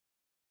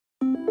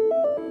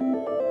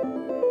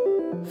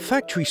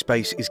Factory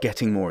space is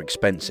getting more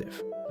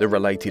expensive. The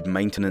related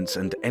maintenance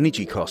and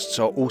energy costs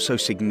are also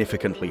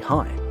significantly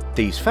high.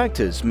 These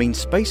factors mean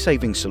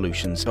space-saving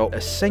solutions are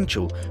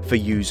essential for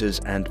users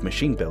and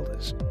machine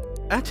builders.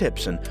 At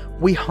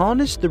EPSON, we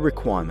harness the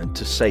requirement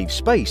to save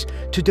space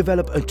to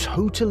develop a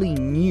totally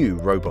new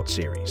robot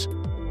series.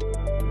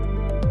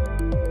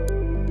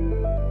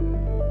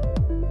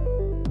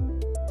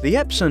 The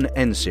EPSON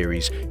N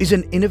series is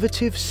an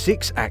innovative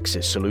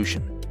 6-axis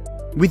solution.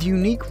 With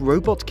unique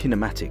robot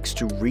kinematics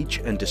to reach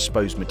and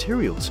dispose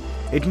materials,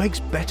 it makes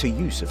better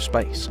use of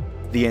space.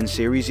 The N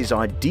series is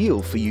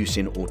ideal for use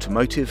in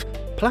automotive,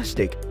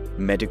 plastic,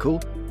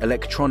 medical,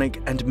 electronic,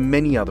 and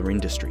many other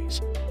industries.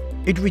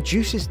 It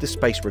reduces the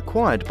space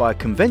required by a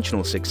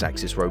conventional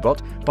 6-axis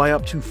robot by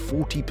up to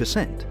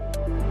 40%.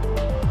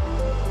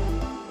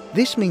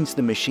 This means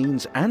the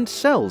machines and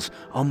cells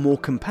are more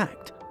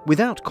compact,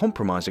 without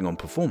compromising on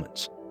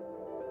performance.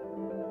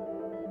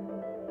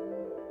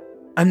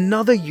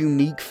 Another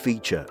unique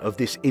feature of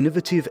this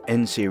innovative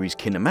N-series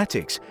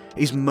kinematics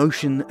is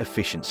motion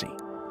efficiency,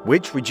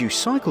 which reduce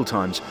cycle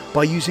times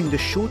by using the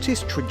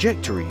shortest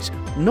trajectories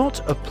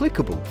not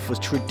applicable for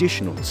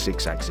traditional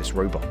 6-axis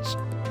robots.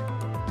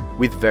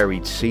 With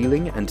varied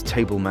ceiling and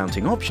table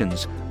mounting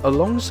options,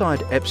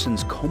 alongside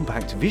EPSON's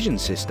compact vision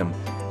system,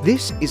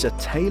 this is a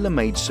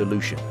tailor-made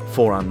solution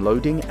for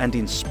unloading and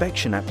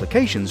inspection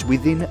applications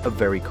within a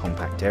very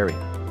compact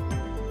area.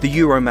 The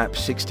Euromap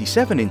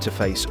 67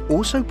 interface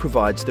also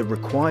provides the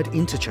required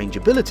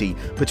interchangeability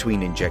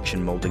between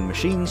injection molding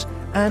machines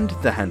and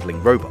the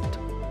handling robot.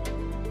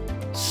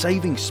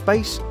 Saving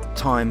space,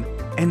 time,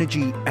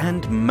 energy,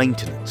 and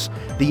maintenance,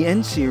 the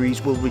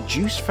N-series will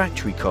reduce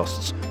factory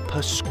costs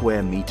per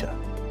square meter.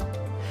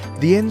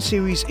 The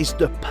N-series is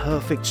the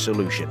perfect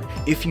solution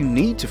if you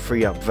need to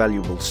free up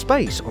valuable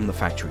space on the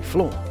factory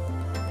floor.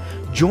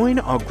 Join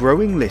our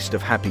growing list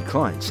of happy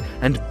clients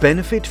and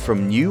benefit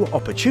from new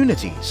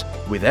opportunities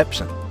with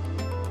EPSON.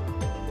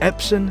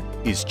 EPSON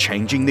is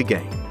changing the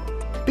game.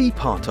 Be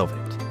part of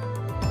it.